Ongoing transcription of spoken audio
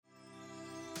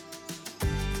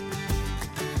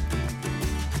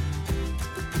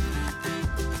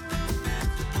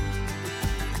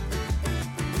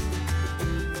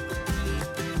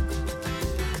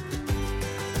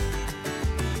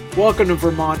Welcome to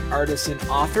Vermont Artists and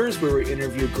Authors, where we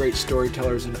interview great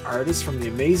storytellers and artists from the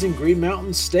amazing Green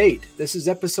Mountain State. This is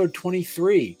episode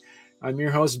 23. I'm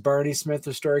your host, Barney Smith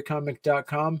of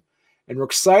StoryComic.com, and we're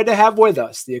excited to have with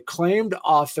us the acclaimed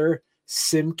author,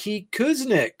 Simki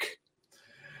Kuznick.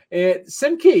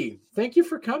 Simki, thank you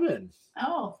for coming.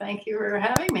 Oh, thank you for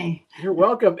having me. You're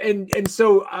welcome. And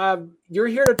so you're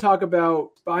here to talk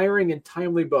about inspiring and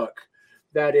timely book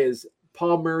that is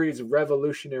Paul Murray's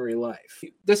Revolutionary Life.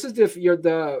 This is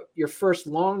your first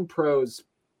long prose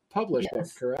published book,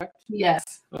 correct?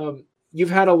 Yes. You've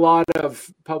had a lot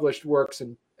of published works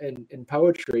in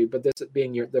poetry, but this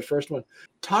being the first one.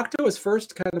 Talk to us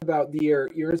first kind of about your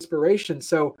inspiration.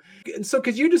 So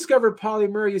because you discovered Pauli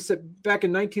Murray, you said back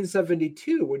in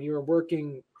 1972 when you were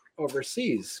working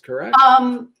overseas, correct?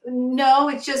 No,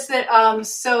 it's just that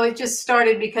so it just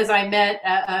started because I met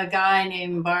a guy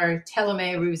named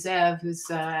Bartolome Ruzev, who's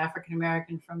African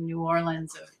American from New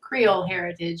Orleans of Creole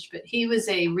heritage, but he was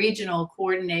a regional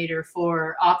coordinator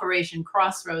for Operation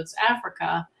Crossroads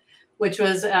Africa, which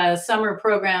was a summer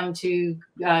program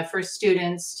for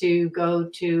students to go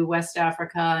to West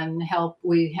Africa and help.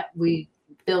 We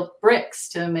built bricks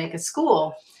to make a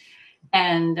school.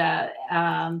 And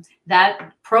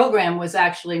that program was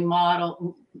actually a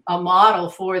model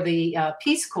for the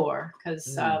Peace Corps, because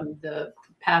the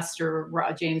pastor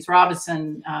James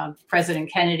Robinson,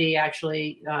 President Kennedy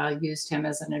actually used him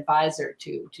as an advisor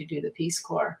to do the Peace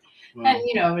Corps. Wow. And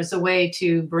it was a way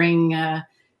to bring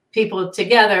people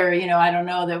together. I don't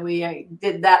know that we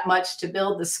did that much to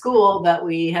build the school, but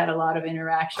we had a lot of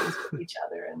interactions with each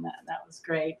other, and that was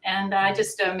great. And I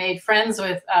just made friends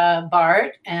with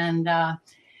Bart, and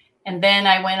then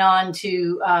I went on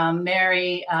to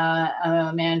marry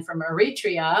a man from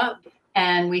Eritrea,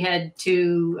 and we had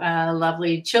two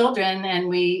lovely children. And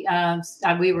we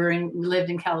lived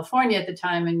in California at the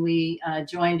time, and we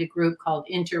joined a group called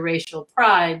Interracial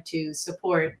Pride to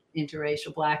support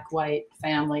interracial Black-white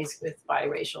families with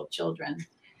biracial children.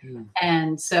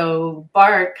 And so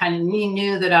Bart he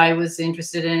knew that I was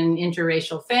interested in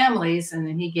interracial families, and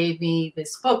then he gave me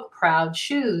this book, Proud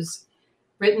Shoes,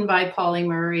 written by Pauli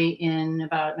Murray in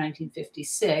about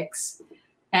 1956.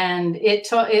 And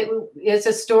it's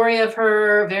a story of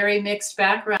her very mixed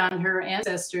background, her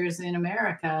ancestors in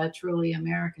America, a truly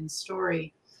American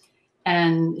story.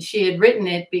 And she had written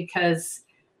it because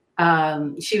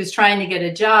she was trying to get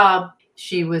a job.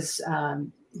 She was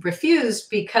refused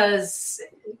because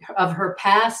of her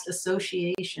past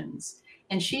associations.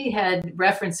 And she had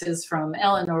references from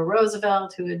Eleanor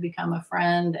Roosevelt, who had become a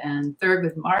friend, and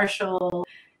Thurgood Marshall,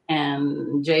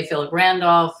 and J. Philip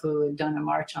Randolph, who had done a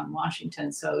march on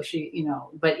Washington. So she,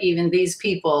 but even these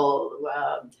people,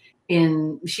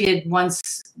 she had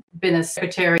once been a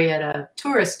secretary at a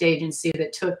tourist agency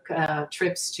that took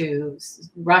trips to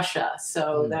Russia.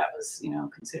 So that was,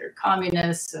 considered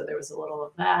communist. So there was a little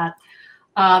of that.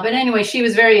 But anyway, she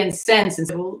was very incensed and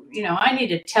said, well, I need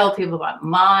to tell people about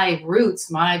my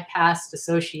roots, my past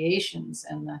associations.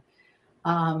 And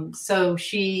so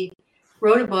she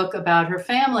wrote a book about her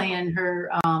family, and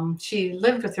she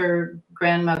lived with her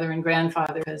grandmother and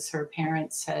grandfather because her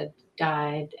parents had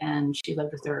died, and she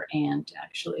lived with her aunt,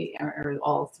 actually, or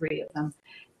all three of them.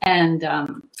 And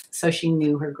so she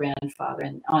knew her grandfather.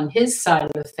 And on his side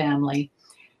of the family,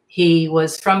 he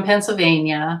was from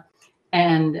Pennsylvania,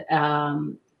 and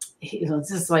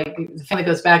this is like, the family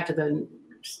goes back to the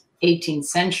 18th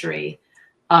century.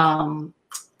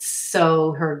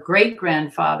 So her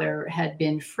great-grandfather had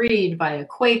been freed by a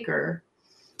Quaker,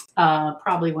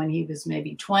 probably when he was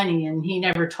maybe 20, and he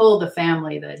never told the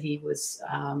family that he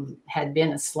had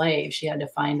been a slave. She had to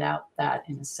find out that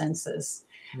in a census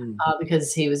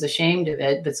because he was ashamed of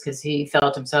it, but because he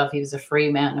felt himself he was a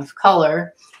free man of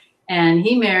color. And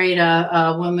he married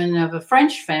a woman of a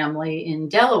French family in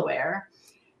Delaware,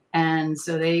 and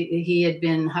so he had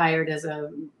been hired as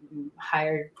a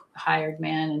hired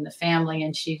man in the family,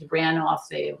 and she ran off.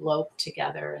 They eloped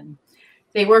together, and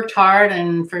they worked hard,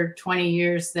 and for 20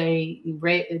 years they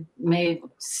made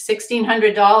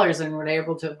 $1,600 and were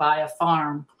able to buy a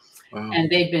farm. Wow. And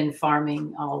they'd been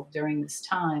farming all during this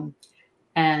time.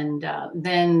 And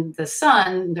then the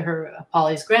son,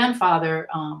 Pauli's grandfather,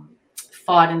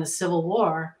 fought in the Civil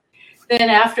War. Then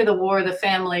after the war, the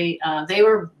family, they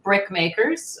were brick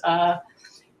makers,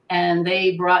 and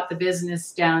they brought the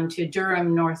business down to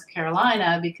Durham, North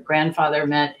Carolina, because grandfather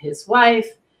met his wife,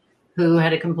 who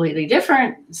had a completely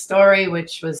different story,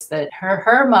 which was that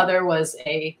her mother was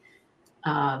a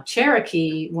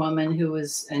Cherokee woman who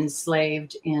was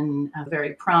enslaved in a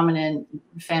very prominent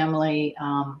family.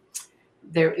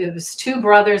 It was two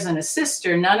brothers and a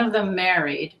sister. None of them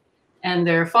married. And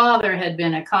their father had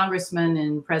been a congressman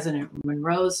in President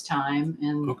Monroe's time,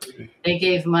 and they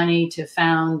gave money to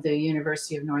found the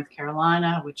University of North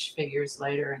Carolina, which figures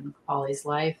later in Pauli's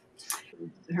life.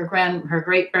 Her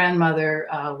great grandmother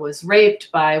was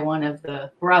raped by one of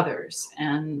the brothers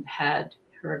and had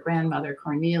her grandmother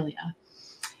Cornelia.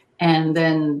 And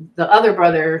then the other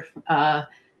brother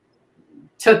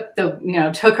took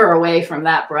her away from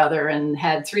that brother and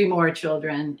had 3 more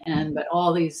children. But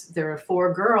there were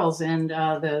 4 girls, and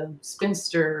the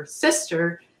spinster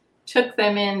sister took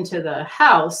them into the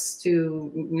house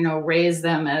to, raise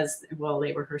them as, well,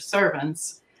 they were her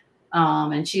servants.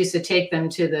 And she used to take them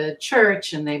to the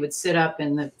church, and they would sit up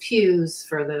in the pews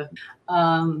for the,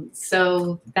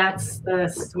 so that's the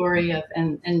story of,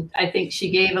 and I think she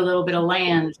gave a little bit of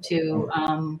land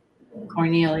to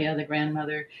Cornelia, the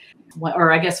grandmother,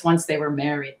 or I guess once they were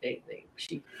married,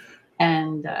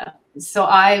 so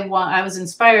I was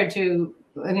inspired to,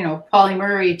 Pauli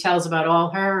Murray tells about all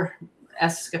her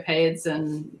escapades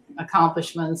and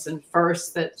accomplishments and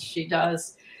firsts that she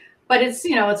does. But it's,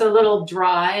 it's a little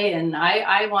dry, and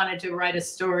I wanted to write a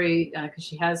story because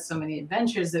she has so many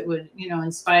adventures that would,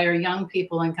 inspire young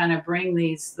people and kind of bring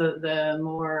the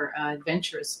more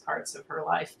adventurous parts of her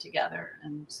life together.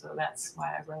 And so that's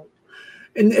why I wrote.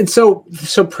 And so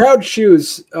Proud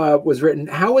Shoes was written.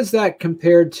 How is that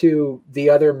compared to the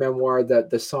other memoir,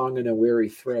 The Song in a Weary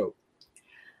Throat?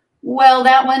 Well,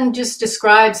 that one just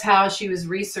describes how she was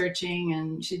researching,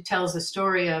 and she tells the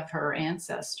story of her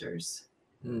ancestors.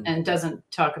 And doesn't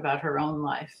talk about her own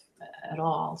life at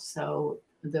all. So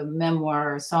the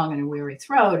memoir, Song in a Weary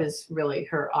Throat, is really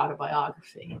her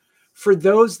autobiography. For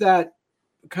those that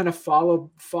kind of follow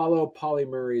Pauli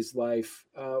Murray's life,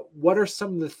 what are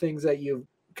some of the things that you've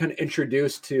kind of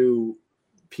introduced to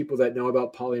people that know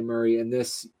about Pauli Murray in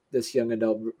this young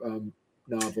adult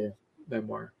novel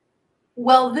memoir?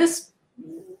 Well, this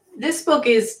book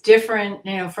is different,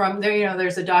 from there.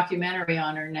 There's a documentary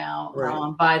on her now,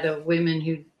 right, by the women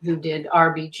who did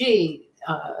RBG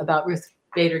about Ruth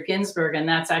Bader Ginsburg, and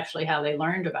that's actually how they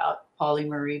learned about Pauli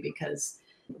Murray, because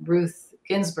Ruth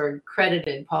Ginsburg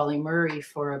credited Pauli Murray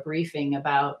for a briefing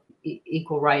about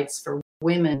equal rights for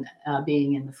women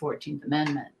being in the 14th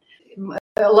Amendment.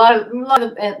 A lot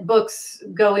of books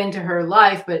go into her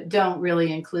life, but don't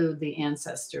really include the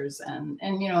ancestors. And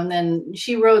then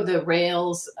she rode the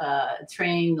rails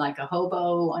train like a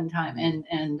hobo one time.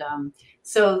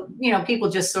 So people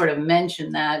just sort of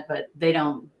mention that, but they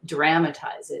don't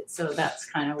dramatize it. So that's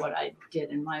kind of what I did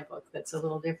in my book. That's a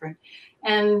little different.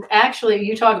 And actually,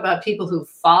 you talk about people who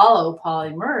follow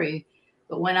Pauli Murray.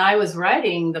 But when I was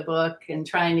writing the book and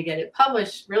trying to get it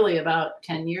published, really about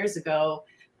 10 years ago,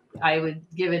 I would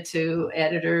give it to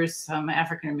editors, some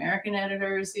African-American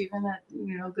editors, even at,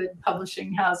 good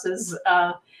publishing houses,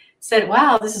 said,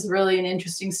 wow, this is really an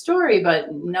interesting story,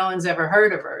 but no one's ever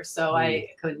heard of her. So I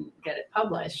couldn't get it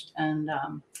published. And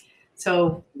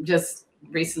so just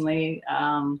recently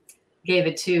gave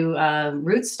it to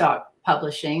Rootstock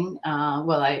Publishing.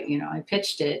 I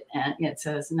pitched it, and it's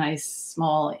a nice,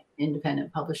 small,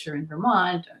 independent publisher in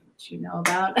Vermont, which you know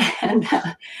about. And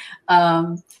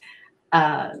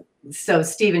so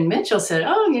Stephen Mitchell said,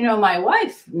 oh, my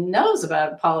wife knows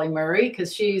about Pauli Murray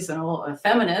because she's a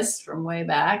feminist from way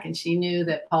back. And she knew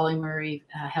that Pauli Murray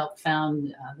helped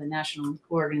found the National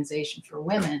Organization for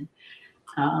Women.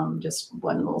 Just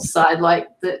one little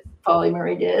sidelight that Pauli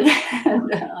Murray did.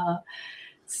 And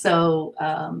so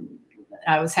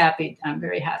I was happy. I'm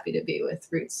very happy to be with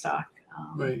Rootstock.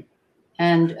 Right.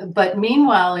 But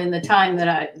meanwhile, in the time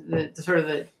that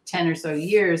the 10 or so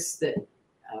years that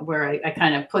where I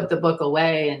kind of put the book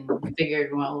away and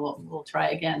figured, well, we'll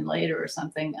try again later or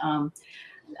something.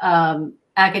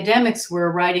 Academics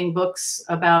were writing books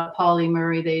about Pauli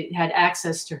Murray. They had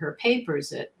access to her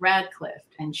papers at Radcliffe,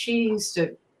 and she used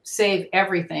to save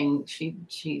everything.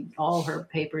 She all her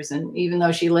papers, and even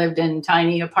though she lived in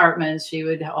tiny apartments, she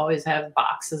would always have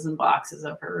boxes and boxes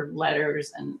of her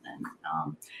letters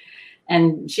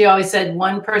and she always said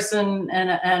one person and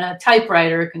a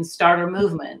typewriter can start a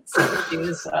movement. So she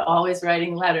was always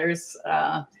writing letters.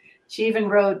 She even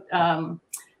wrote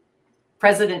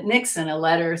President Nixon a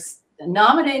letter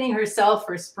nominating herself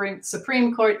for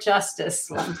Supreme Court Justice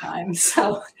one time.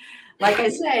 So, like I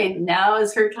say, now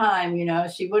is her time.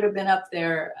 She would have been up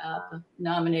there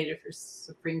nominated for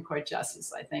Supreme Court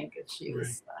Justice, I think, if she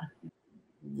was.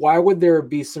 Why would there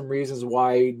be some reasons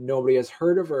why nobody has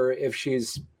heard of her if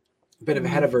she's been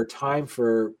ahead of her time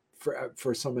for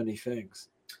so many things?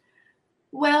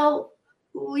 Well,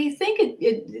 we think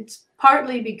it's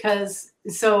partly because,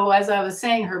 so as I was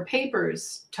saying, her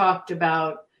papers talked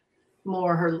about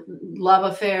more her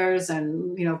love affairs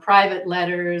and, private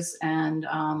letters. And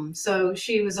so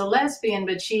she was a lesbian,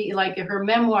 but she, like, her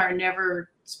memoir never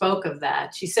spoke of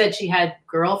that. She said she had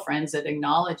girlfriends that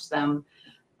acknowledged them,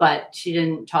 but she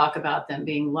didn't talk about them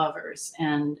being lovers.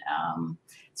 And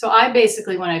so I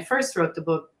basically, when I first wrote the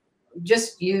book,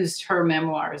 just used her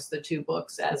memoirs, the two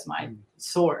books, as my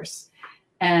source.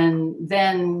 And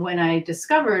then when I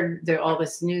discovered all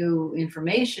this new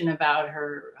information about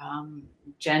her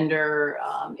gender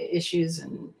issues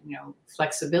and,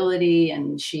 flexibility,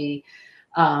 and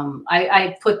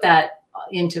I put that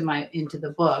into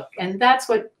the book, and that's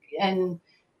what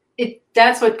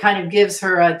kind of gives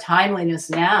her a timeliness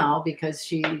now, because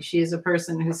she is a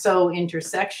person who's so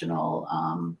intersectional,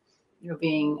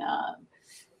 being a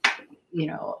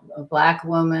Black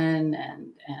woman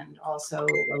and also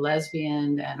a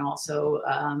lesbian and also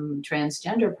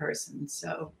transgender person.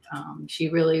 So she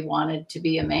really wanted to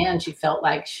be a man. She felt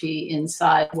like she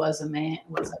inside was a man,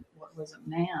 was a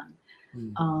man.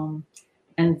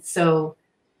 And so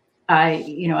I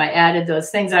added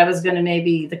those things. I was going to,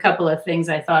 maybe the couple of things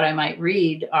I thought I might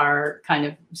read are kind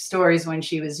of stories when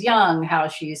she was young, how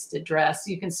she used to dress.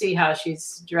 You can see how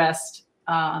she's dressed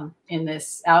in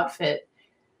this outfit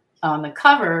on the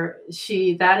cover.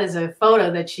 That is a photo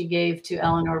that she gave to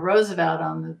Eleanor Roosevelt.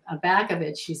 On the back of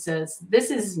it, she says, "This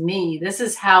is me. This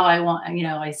is how I want,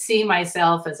 I see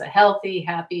myself as a healthy,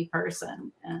 happy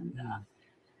person." And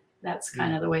that's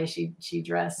kind of the way she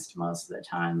dressed most of the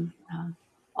time.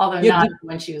 Although not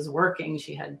when she was working,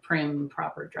 she had prim,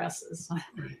 proper dresses.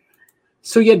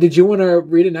 So did you want to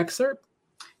read an excerpt?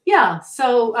 Yeah.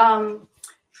 So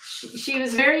she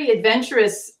was very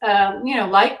adventurous,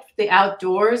 liked the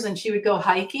outdoors, and she would go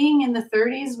hiking in the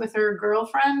 30s with her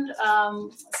girlfriend.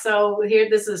 So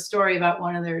this is a story about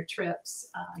one of their trips.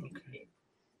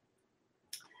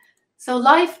 So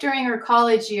life during her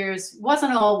college years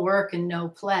wasn't all work and no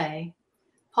play.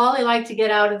 Pauli liked to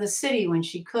get out of the city when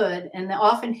she could, and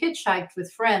often hitchhiked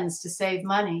with friends to save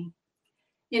money.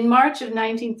 In March of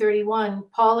 1931,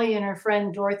 Pauli and her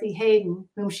friend Dorothy Hayden,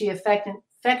 whom she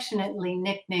affectionately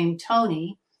nicknamed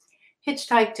Tony,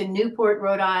 hitchhiked to Newport,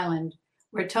 Rhode Island,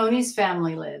 where Tony's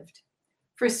family lived.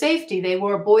 For safety, they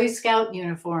wore Boy Scout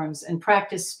uniforms and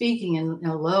practiced speaking in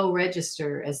a low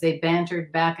register as they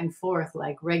bantered back and forth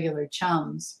like regular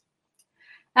chums.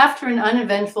 After an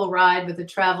uneventful ride with a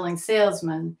traveling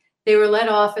salesman, they were let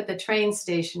off at the train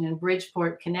station in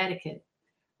Bridgeport, Connecticut,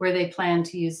 where they planned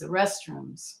to use the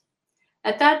restrooms.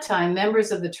 At that time,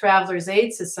 members of the Travelers'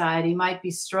 Aid Society might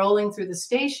be strolling through the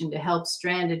station to help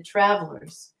stranded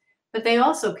travelers, but they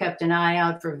also kept an eye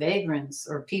out for vagrants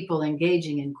or people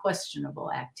engaging in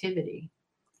questionable activity.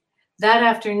 That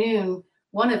afternoon,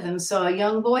 one of them saw a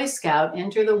young Boy Scout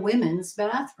enter the women's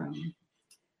bathroom.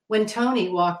 When Tony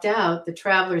walked out, the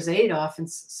Travelers' Aid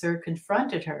officer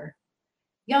confronted her.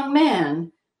 "Young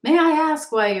man, may I ask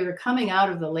why you were coming out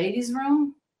of the ladies'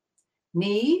 room?"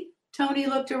 "Me?" Tony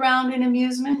looked around in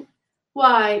amusement.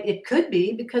 "Why, it could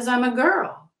be because I'm a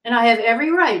girl, and I have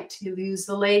every right to use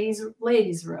the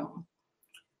ladies' room."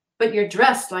 "But you're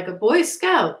dressed like a Boy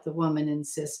Scout," the woman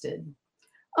insisted.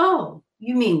 "Oh,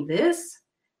 you mean this?"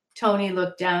 Tony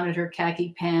looked down at her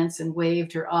khaki pants and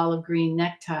waved her olive green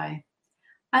necktie.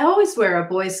 "I always wear a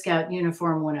Boy Scout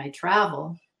uniform when I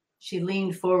travel." She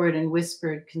leaned forward and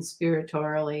whispered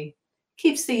conspiratorially,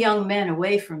 "Keeps the young men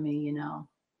away from me,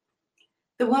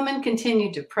 The woman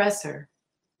continued to press her.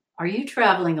 "Are you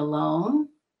traveling alone?"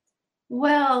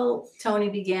 "Well," Tony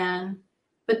began,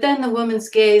 but then the woman's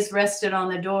gaze rested on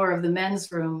the door of the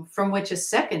men's room, from which a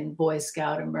second Boy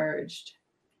Scout emerged.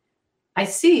 "I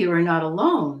see you are not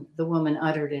alone," the woman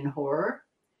uttered in horror.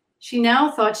 She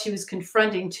now thought she was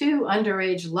confronting two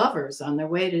underage lovers on their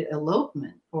way to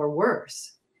elopement, or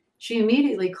worse. She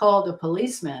immediately called a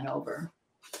policeman over.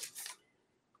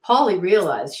 Pauli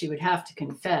realized she would have to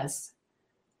confess.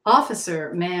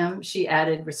 "Officer, ma'am," she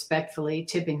added respectfully,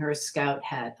 tipping her scout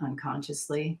hat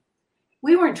unconsciously.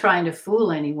 "We weren't trying to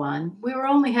fool anyone. We were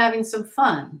only having some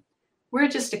fun. We're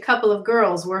just a couple of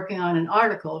girls working on an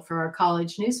article for our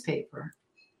college newspaper."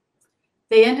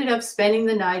 They ended up spending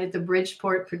the night at the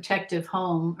Bridgeport Protective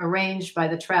Home arranged by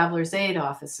the Travelers' Aid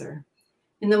officer.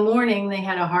 In the morning, they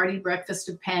had a hearty breakfast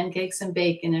of pancakes and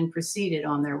bacon and proceeded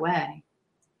on their way.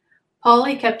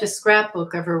 Pauli kept a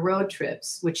scrapbook of her road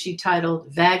trips, which she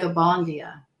titled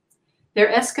Vagabondia. Their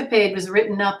escapade was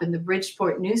written up in the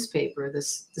Bridgeport newspaper, the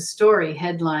story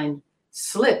headlined,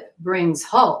 "Slip Brings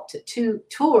Halt to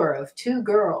Tour of Two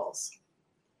Girls."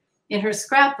 In her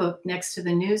scrapbook, next to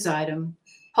the news item,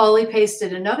 Pauli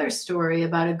pasted another story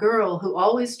about a girl who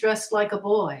always dressed like a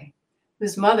boy,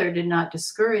 whose mother did not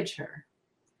discourage her.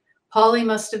 Pauli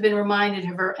must have been reminded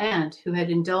of her aunt, who had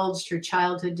indulged her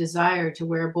childhood desire to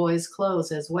wear boys'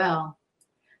 clothes as well.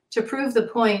 To prove the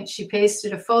point, she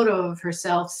pasted a photo of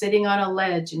herself sitting on a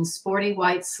ledge in sporty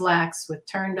white slacks with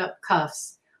turned-up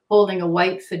cuffs, holding a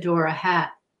white fedora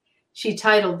hat. She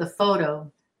titled the photo,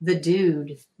 "The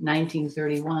Dude,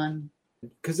 1931."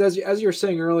 Because as you were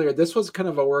saying earlier, this was kind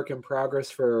of a work in progress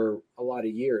for a lot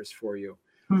of years for you.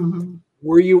 Mm-hmm.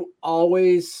 Were you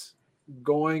always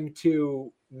going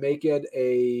to make it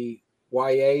a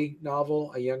YA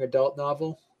novel, a young adult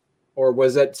novel? Or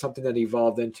was that something that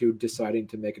evolved into deciding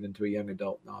to make it into a young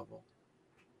adult novel?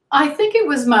 I think it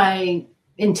was my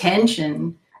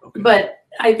intention, but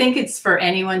I think it's for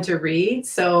anyone to read.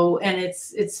 So, and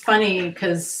it's funny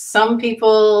because some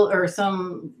people or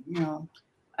some,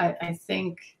 I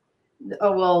think,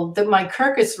 my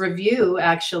Kirkus review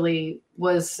actually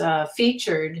was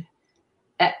featured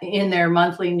in their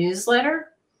monthly newsletter.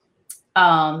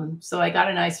 So I got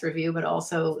a nice review, but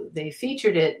also they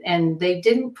featured it, and they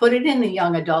didn't put it in the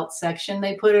young adult section.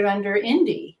 They put it under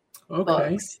indie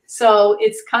books. So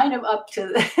it's kind of up to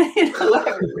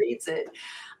whoever reads it.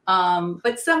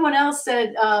 But someone else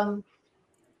said,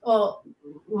 well,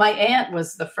 my aunt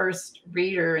was the first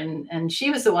reader, and she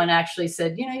was the one actually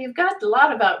said, you've got a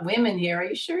lot about women here. Are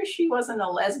you sure she wasn't a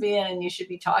lesbian and you should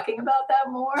be talking about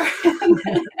that more?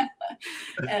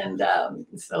 And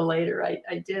so later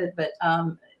I did. But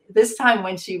this time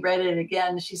when she read it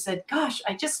again, she said, gosh,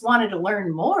 I just wanted to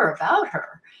learn more about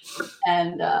her.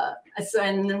 And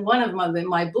and one of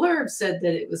my blurbs said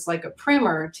that it was like a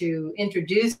primer to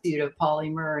introduce you to Pauli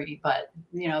Murray. But,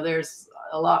 there's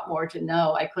a lot more to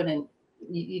know.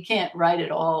 You can't write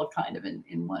it all kind of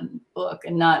in one book,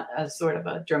 and not a sort of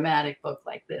a dramatic book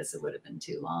like this. It would have been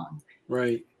too long.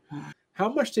 Right. How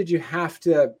much did you have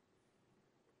to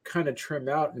kind of trim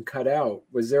out and cut out?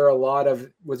 Was there a lot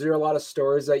of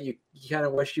stories that you kind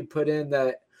of wish you put in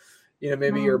that,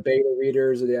 maybe your beta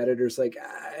readers or the editors like,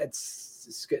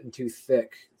 it's getting too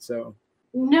thick? So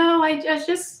no, I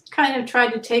just kind of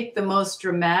tried to take the most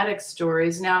dramatic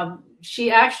stories. Now,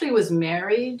 she actually was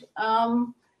married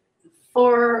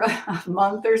for a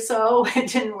month or so. It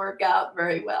didn't work out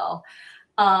very well.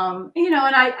 And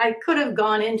I could have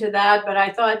gone into that, but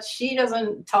I thought she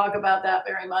doesn't talk about that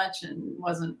very much and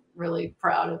wasn't really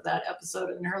proud of that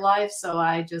episode in her life. So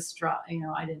I just dropped,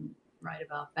 I didn't write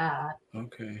about that.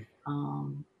 Okay.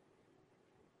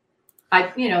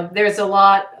 There's a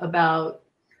lot about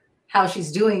how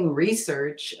she's doing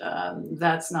research.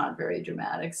 That's not very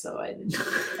dramatic. So I didn't,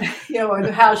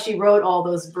 or how she wrote all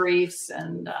those briefs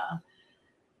and,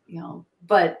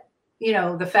 but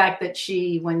the fact that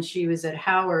when she was at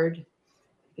Howard,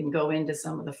 you can go into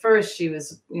some of the first, she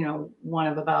was, one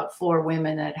of about 4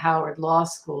 women at Howard Law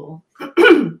School.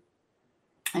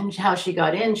 And how she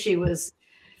got in, she was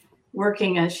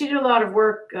working, she did a lot of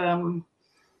work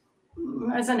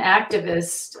as an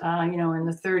activist, in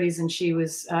the 30s. And she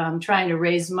was trying to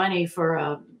raise money for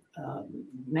a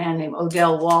man named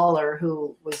Odell Waller,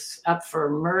 who was up for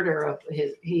murder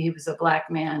he was a black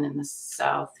man in the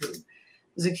South who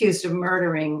was accused of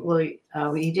murdering. Well,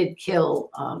 he did kill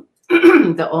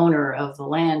the owner of the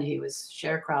land he was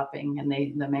sharecropping, and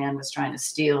the man was trying to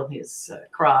steal his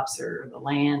crops or the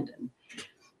land, and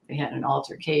they had an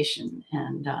altercation.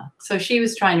 And so she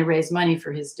was trying to raise money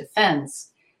for his defense.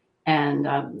 And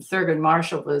Thurgood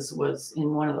Marshall was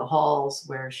in one of the halls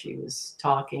where she was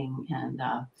talking, and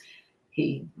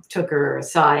he took her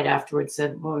aside afterwards,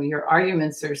 said, well, your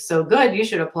arguments are so good, you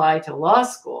should apply to law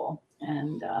school.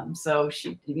 And so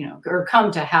she, or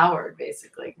come to Howard,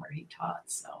 basically, where he taught.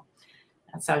 So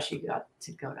that's how she got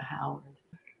to go to Howard.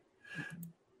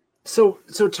 So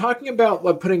talking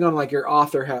about putting on like your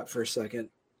author hat for a second,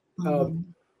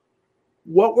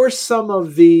 what were some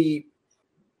of the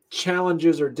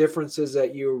challenges or differences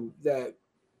that you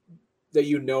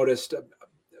noticed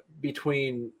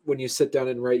between when you sit down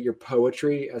and write your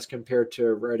poetry as compared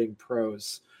to writing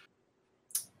prose?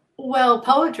 Well,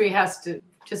 poetry has to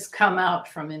just come out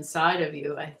from inside of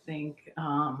you, I think,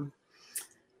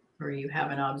 where you have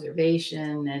an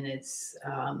observation, and it's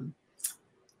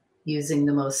using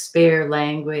the most spare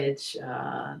language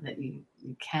that you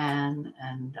can.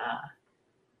 And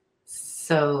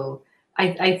so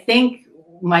I think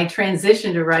my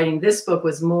transition to writing this book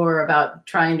was more about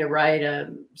trying to write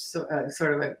a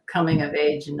sort of a coming of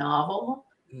age novel.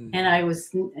 And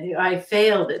I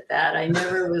failed at that. I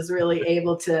never was really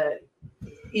able to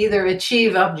either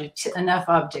achieve enough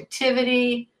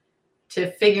objectivity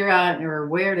to figure out or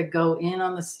where to go in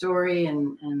on the story.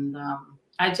 And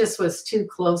I just was too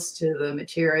close to the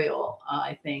material,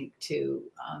 I think, to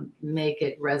make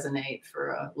it resonate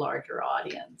for a larger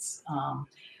audience.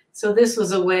 So this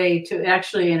was a way to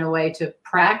actually, in a way, to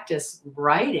practice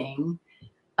writing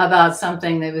about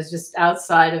something that was just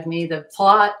outside of me. The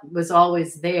plot was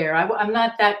always there. I'm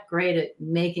not that great at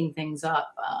making things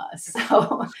up.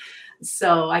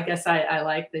 So I guess I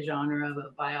like the genre of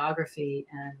a biography.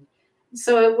 And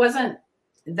so it wasn't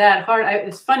that hard.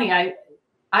 It's funny.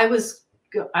 I was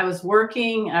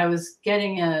working, I was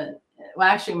getting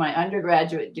actually my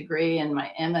undergraduate degree and my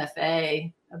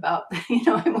MFA about,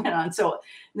 I went on. So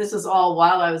this was all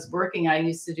while I was working. I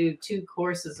used to do 2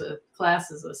 classes a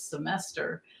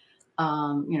semester,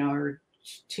 or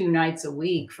 2 nights a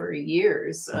week for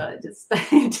years.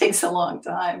 It takes a long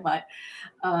time.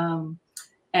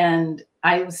 And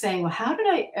I was saying, well, how did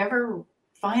I ever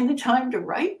find the time to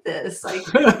write this? Like,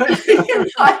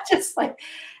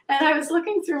 and I was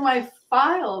looking through my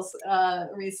files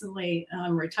recently.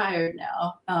 I'm retired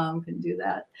now, can do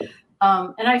that.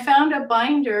 And I found a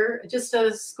binder, just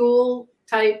a school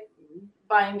type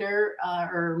binder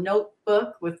or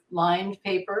notebook with lined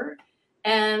paper.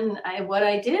 And what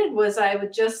I did was I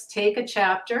would just take a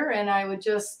chapter and I would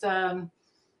just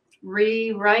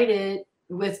rewrite it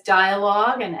with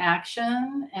dialogue and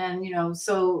action. And,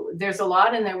 so there's a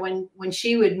lot in there. When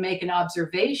she would make an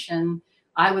observation,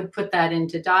 I would put that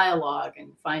into dialogue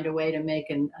and find a way to make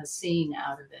a scene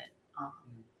out of it.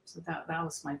 So that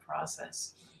was my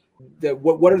process.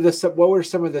 What were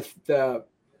some of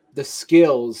the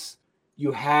skills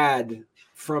you had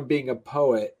from being a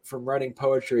poet, from writing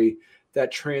poetry,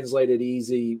 that translated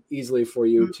easily for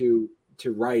you to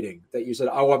writing, that you said,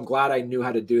 oh, I'm glad I knew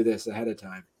how to do this ahead of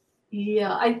time?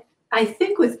 Yeah, I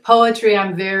think with poetry,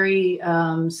 I'm very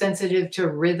sensitive to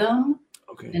rhythm.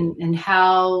 Okay. And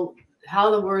how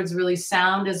the words really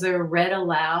sound as they're read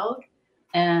aloud.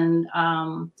 And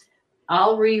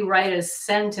I'll rewrite a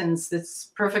sentence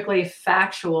that's perfectly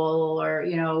factual,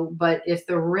 but if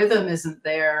the rhythm isn't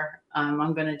there,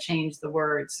 I'm going to change the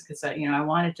words because I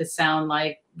want it to sound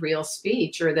like real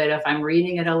speech, or that if I'm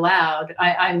reading it aloud,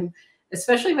 I'm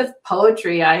especially with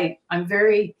poetry, I'm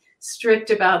very strict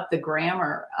about the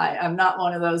grammar. I'm not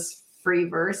one of those free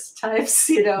verse types,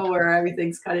 where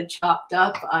everything's kind of chopped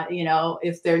up.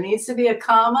 If there needs to be a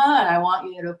comma and I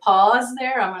want you to pause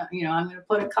there, I'm going to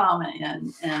put a comma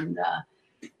in.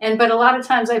 But a lot of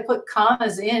times I put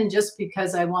commas in just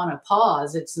because I want to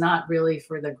pause. It's not really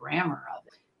for the grammar of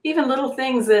it. Even little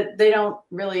things that they don't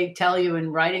really tell you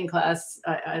in writing class,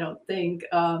 I don't think,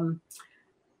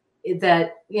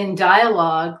 that in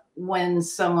dialogue, when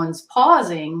someone's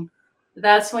pausing,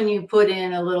 that's when you put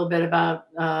in a little bit about,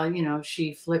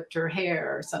 she flipped her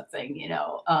hair or something,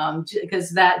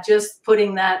 because that just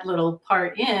putting that little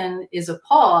part in is a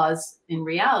pause in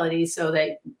reality, so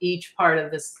that each part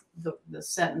of the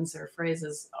sentence or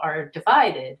phrases are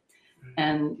divided.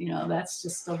 And, that's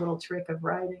just a little trick of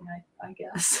writing, I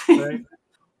guess. Right.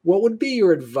 What would be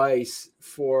your advice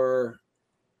for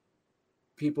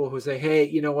people who say, hey,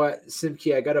 you know what,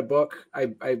 Simki, I got a book. I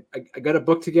got a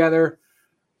book together.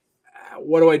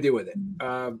 What do I do with it?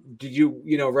 Did you,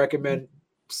 recommend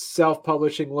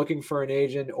self-publishing, looking for an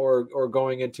agent, or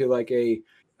going into like a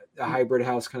hybrid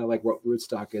house, kind of like what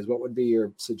Rootstock is? What would be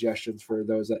your suggestions for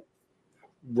those that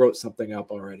wrote something up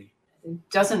already? It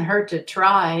doesn't hurt to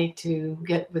try to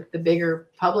get with the bigger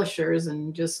publishers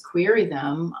and just query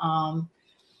them.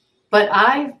 But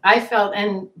I felt,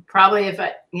 and probably if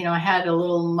I had a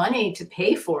little money to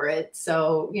pay for it.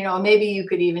 So, maybe you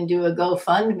could even do a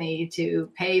GoFundMe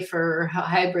to pay for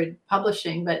hybrid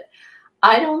publishing. But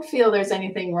I don't feel there's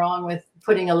anything wrong with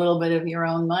putting a little bit of your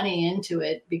own money into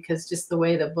it, because just the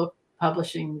way the book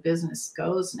publishing business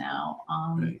goes now,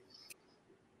 Right.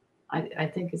 I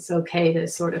think it's okay to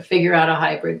sort of figure out a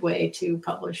hybrid way to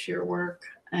publish your work.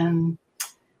 And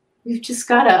you've just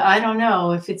got to, I don't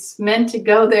know, if it's meant to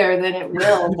go there, then it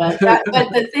will. But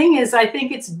the thing is, I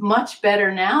think it's much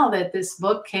better now that this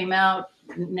book came out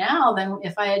now than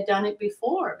if I had done it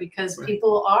before, because Right.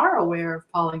 people are aware of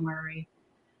Pauli Murray.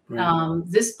 Right.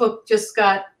 This book just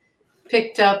got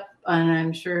picked up, and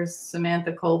I'm sure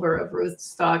Samantha Colbert of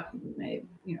Rootstock,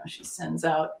 she sends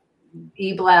out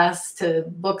e-blasts to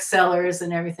booksellers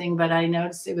and everything, but I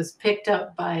noticed it was picked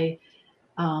up by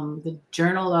the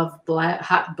Journal of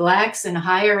Blacks in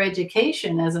Higher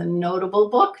Education as a notable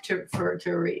book to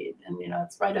read. And,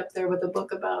 it's right up there with a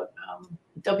book about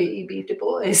W.E.B. Du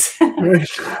Bois. And,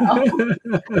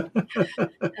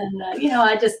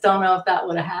 I just don't know if that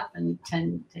would have happened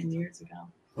 10 years ago.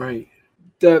 Right.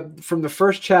 From the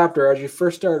first chapter, as you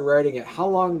first started writing it, how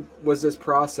long was this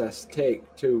process take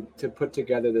to put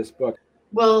together this book?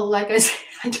 Well, like I said,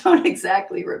 I don't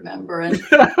exactly remember. And,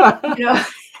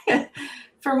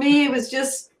 for me, it was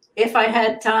just, if I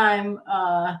had time,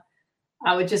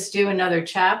 I would just do another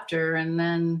chapter, and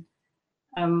then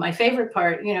my favorite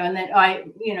part, and then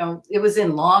it was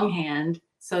in longhand,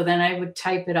 so then I would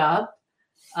type it up.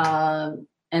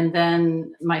 And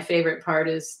then my favorite part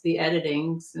is the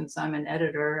editing, since I'm an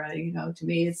editor. To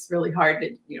me, it's really hard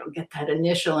to, get that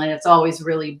initial, and it's always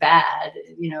really bad.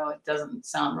 It doesn't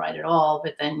sound right at all.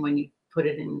 But then when you put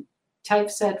it in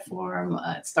typeset form,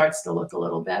 it starts to look a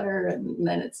little better, and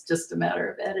then it's just a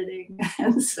matter of editing.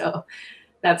 And so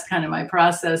that's kind of my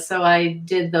process. So I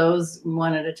did those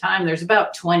one at a time. There's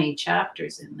about 20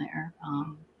 chapters in there.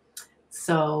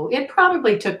 So it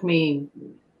probably took me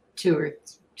 2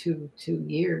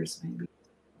 years, maybe.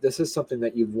 This is something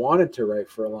that you've wanted to write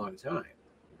for a long time.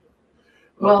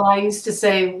 Well, I used to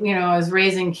say, I was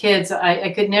raising kids.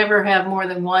 I could never have more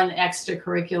than one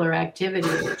extracurricular activity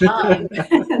at a time.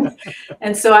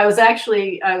 And so I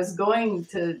was going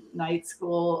to night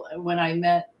school when I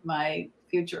met my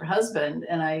future husband,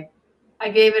 and I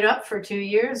gave it up for 2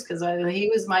 years because he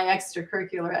was my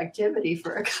extracurricular activity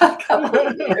for a couple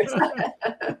of years.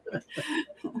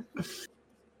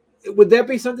 Would that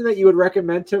be something that you would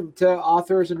recommend to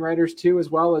authors and writers too, as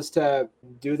well as to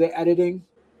do the editing?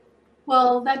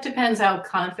 Well, that depends how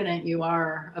confident you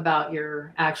are about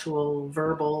your actual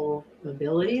verbal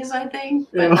abilities, I think.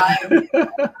 But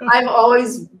I've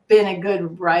always been a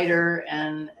good writer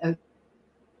and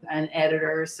an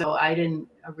editor, so I didn't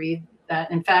read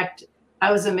that. In fact,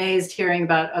 I was amazed hearing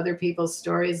about other people's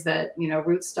stories that,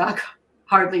 Rootstock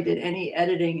hardly did any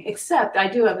editing, except I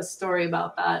do have a story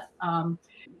about that.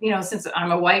 Since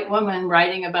I'm a white woman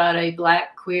writing about a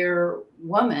Black queer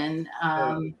woman,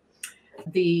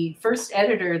 the first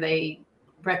editor they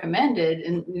recommended,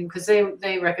 and because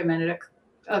they recommended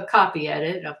a copy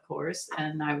edit, of course,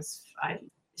 and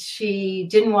she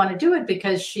didn't want to do it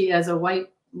because she, as a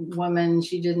white woman,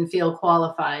 she didn't feel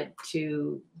qualified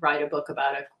to write a book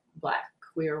about a Black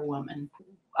queer woman.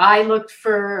 I looked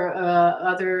for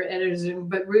other editors,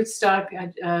 but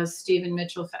Rootstock, Stephen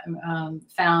Mitchell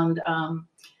found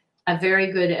a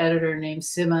very good editor named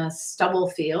Sima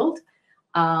Stubblefield.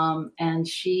 And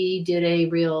she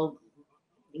did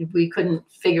we couldn't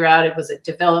figure out it was a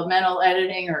developmental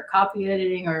editing or copy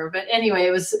editing, but anyway,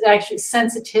 it was actually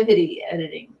sensitivity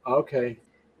editing. Okay.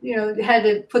 Had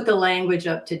to put the language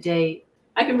up to date.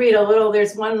 I can read a little.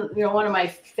 There's one of my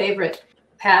favorite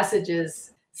passages.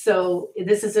 So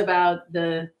this is about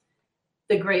the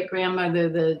great grandmother,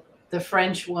 the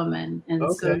French woman. And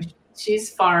okay. So she's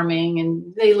farming,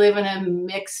 and they live in a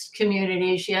mixed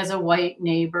community. She has a white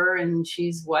neighbor, and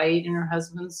she's white, and her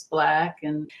husband's Black.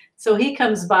 And so he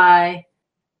comes by,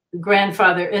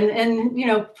 grandfather,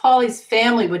 and Pauli's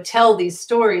family would tell these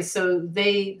stories. So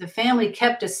the family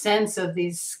kept a sense of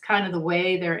these, kind of the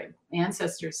way their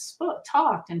ancestors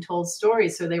talked and told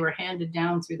stories. So they were handed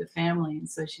down through the family. And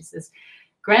so she says,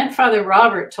 Grandfather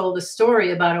Robert told a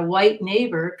story about a white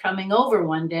neighbor coming over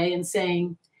one day and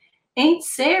saying, "Ain't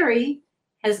Sari,"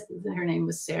 her name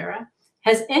was Sarah,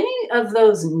 "has any of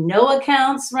those no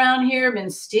accounts round here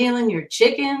been stealing your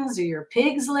chickens or your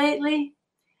pigs lately?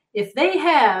 If they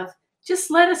have, just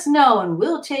let us know and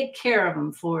we'll take care of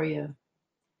them for you."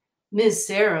 Miss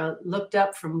Sarah looked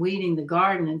up from weeding the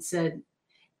garden and said,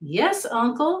 "Yes,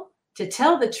 Uncle, to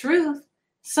tell the truth,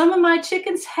 some of my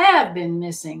chickens have been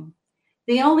missing.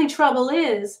 The only trouble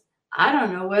is, I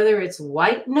don't know whether it's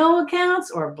white no accounts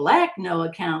or Black no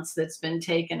accounts that's been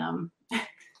taking them."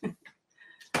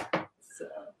 So.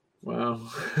 Wow.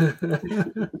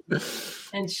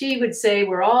 And she would say,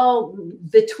 we're all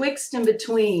betwixt and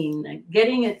between,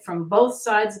 getting it from both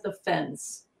sides of the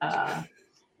fence.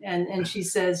 And she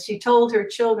says, she told her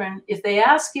children, if they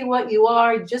ask you what you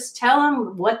are, just tell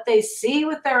them what they see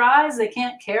with their eyes they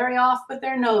can't carry off with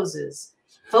their noses.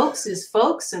 Folks is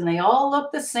folks, and they all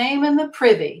look the same in the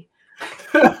privy.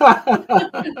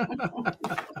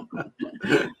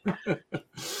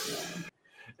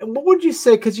 And what would you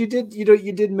say? Because you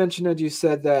did mention, as you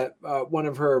said, that one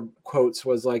of her quotes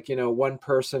was like, one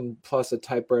person plus a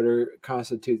typewriter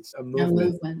constitutes a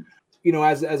movement.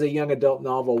 As a young adult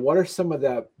novel, what are some of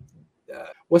the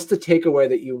what's the takeaway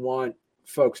that you want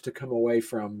folks to come away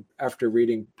from after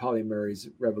reading Pauli Murray's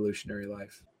revolutionary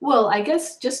life? Well, I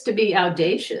guess just to be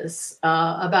audacious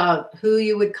about who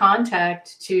you would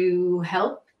contact to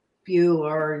help you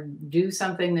or do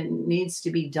something that needs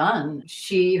to be done.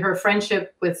 Her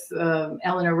friendship with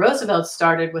Eleanor Roosevelt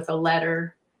started with a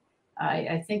letter.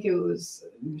 I think it was,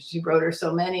 she wrote her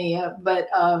so many, but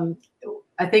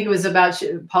I think it was about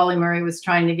Pauli Murray was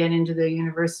trying to get into the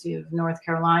University of North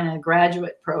Carolina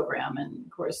graduate program, and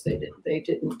of course they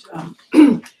didn't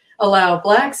allow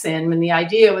Blacks in. And the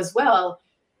idea was, well,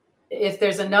 if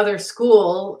there's another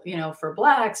school, for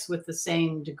Blacks with the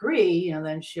same degree,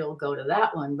 then she'll go to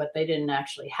that one. But they didn't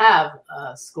actually have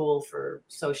a school for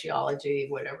sociology,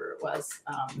 whatever it was,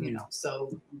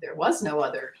 so there was no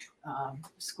other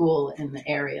school in the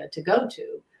area to go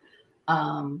to.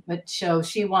 But so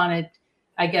she wanted,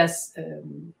 I guess,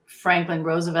 Franklin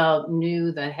Roosevelt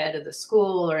knew the head of the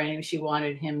school, or anything. She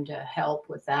wanted him to help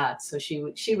with that. So she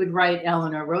would write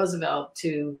Eleanor Roosevelt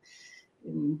to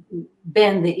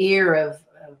bend the ear of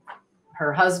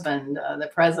her husband, the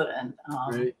president,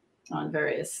 Right. on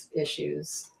various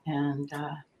issues. And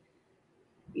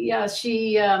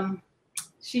she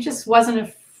just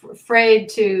wasn't afraid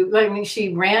to. I mean,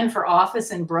 she ran for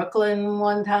office in Brooklyn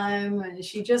one time, and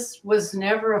she just was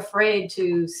never afraid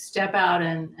to step out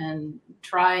and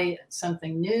try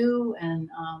something new, and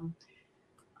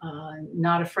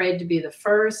not afraid to be the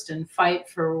first and fight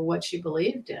for what she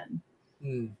believed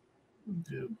in.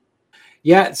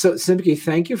 Yeah. So Simki,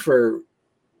 thank you for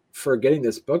getting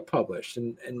this book published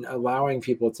and allowing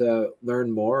people to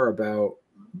learn more about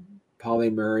Pauli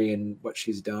Murray and what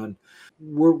she's done.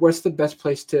 What's the best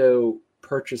place to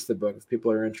purchase the book if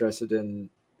people are interested in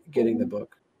getting the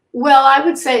book? Well, I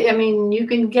would say, you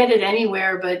can get it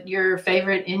anywhere, but your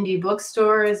favorite indie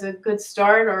bookstore is a good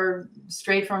start, or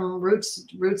straight from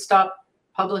Rootstop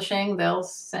Publishing. They'll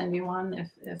send you one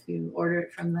if you order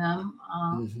it from them.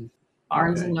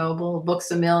 Barnes and Noble,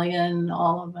 Books A Million,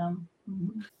 all of them.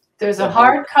 There's a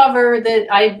hardcover that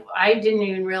I didn't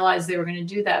even realize they were going to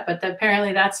do that, but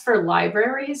apparently that's for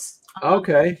libraries.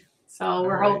 Okay. So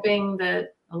we're hoping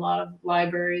that a lot of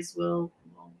libraries will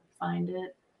find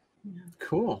it. Yeah.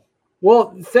 Cool.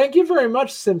 Well, thank you very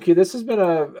much, Simki. This has been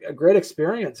a great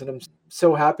experience, and I'm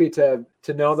so happy to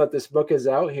know that this book is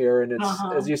out here, and it's,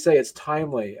 as you say, it's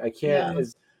timely. I can't. Yeah.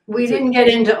 We didn't get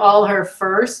into all her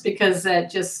first because that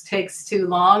just takes too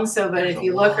long. So, but if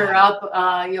you look her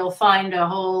up, you'll find a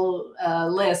whole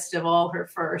list of all her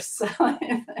firsts. Wow.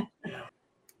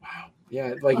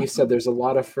 Yeah, like you said, there's a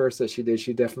lot of firsts that she did.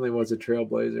 She definitely was a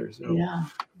trailblazer. So,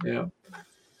 yeah.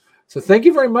 So thank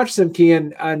you very much, Simki,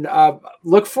 and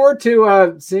look forward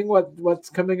to seeing what's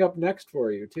coming up next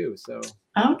for you too. So.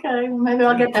 Okay, well, maybe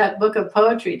I'll get that book of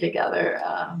poetry together.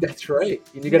 That's right.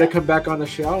 And you got to come back on the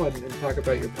show and talk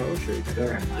about your poetry.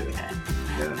 Sure. Okay.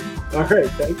 Yeah. All right.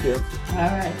 Thank you. All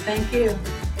right. Thank you.